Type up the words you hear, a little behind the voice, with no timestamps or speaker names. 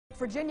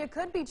Virginia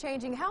could be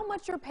changing how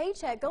much your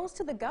paycheck goes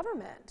to the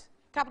government.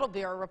 Capitol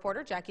Bureau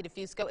reporter Jackie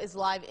DeFusco is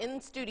live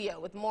in studio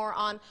with more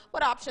on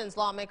what options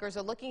lawmakers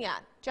are looking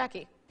at.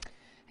 Jackie.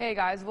 Hey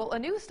guys, well, a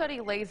new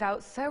study lays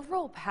out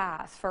several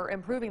paths for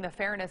improving the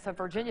fairness of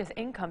Virginia's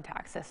income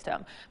tax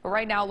system. But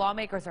right now,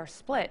 lawmakers are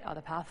split on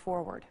the path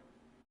forward.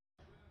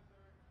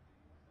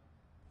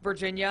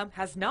 Virginia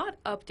has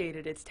not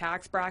updated its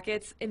tax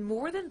brackets in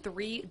more than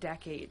 3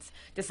 decades,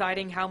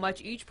 deciding how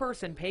much each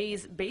person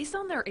pays based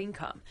on their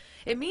income.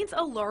 It means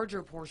a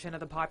larger portion of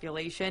the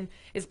population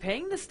is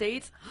paying the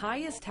state's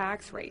highest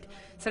tax rate.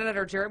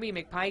 Senator Jeremy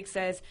McPike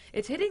says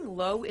it's hitting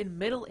low and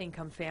middle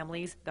income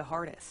families the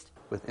hardest.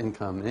 With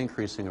income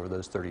increasing over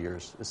those 30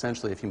 years,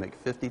 essentially if you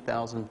make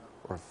 $50,000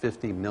 or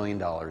 $50 million,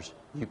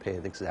 you pay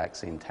the exact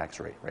same tax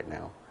rate right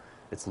now.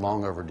 It's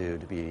long overdue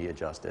to be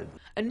adjusted.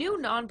 A new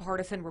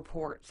nonpartisan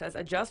report says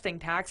adjusting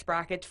tax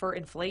brackets for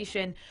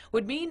inflation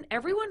would mean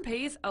everyone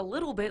pays a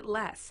little bit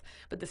less,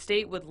 but the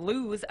state would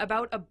lose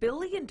about $1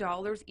 billion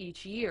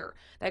each year.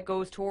 That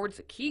goes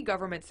towards key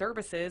government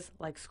services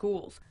like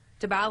schools.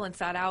 To balance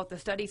that out, the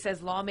study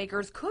says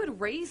lawmakers could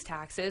raise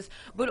taxes,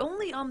 but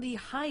only on the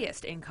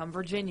highest income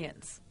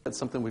Virginians. That's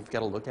something we've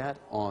got to look at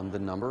on the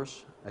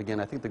numbers. Again,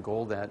 I think the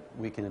goal that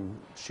we can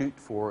shoot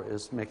for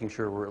is making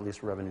sure we're at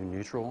least revenue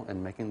neutral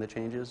and making the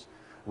changes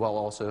while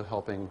also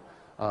helping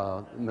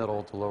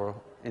middle to lower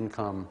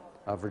income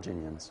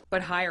Virginians.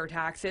 But higher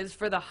taxes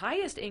for the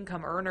highest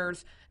income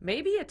earners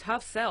may be a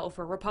tough sell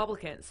for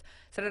Republicans.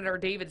 Senator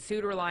David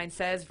Suderline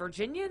says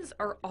Virginians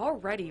are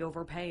already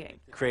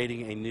overpaying.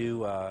 Creating a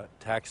new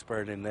tax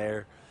burden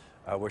there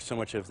where so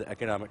much of the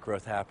economic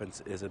growth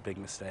happens is a big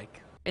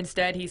mistake.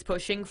 Instead, he's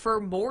pushing for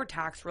more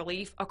tax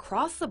relief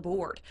across the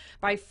board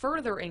by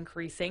further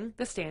increasing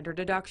the standard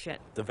deduction.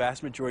 The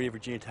vast majority of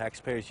Virginia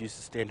taxpayers use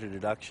the standard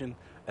deduction,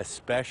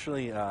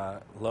 especially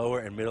lower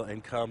and middle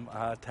income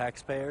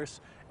taxpayers,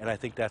 and I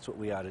think that's what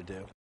we ought to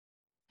do.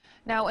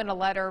 Now, in a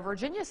letter,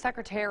 Virginia's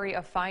Secretary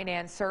of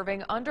Finance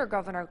serving under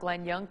Governor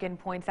Glenn Youngkin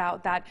points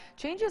out that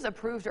changes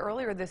approved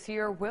earlier this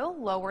year will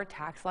lower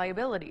tax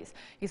liabilities.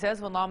 He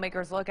says when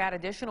lawmakers look at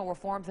additional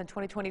reforms in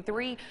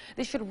 2023,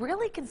 they should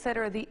really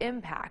consider the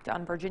impact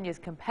on Virginia's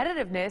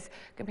competitiveness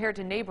compared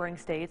to neighboring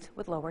states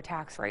with lower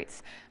tax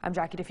rates. I'm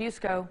Jackie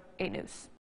DeFusco, 8 News.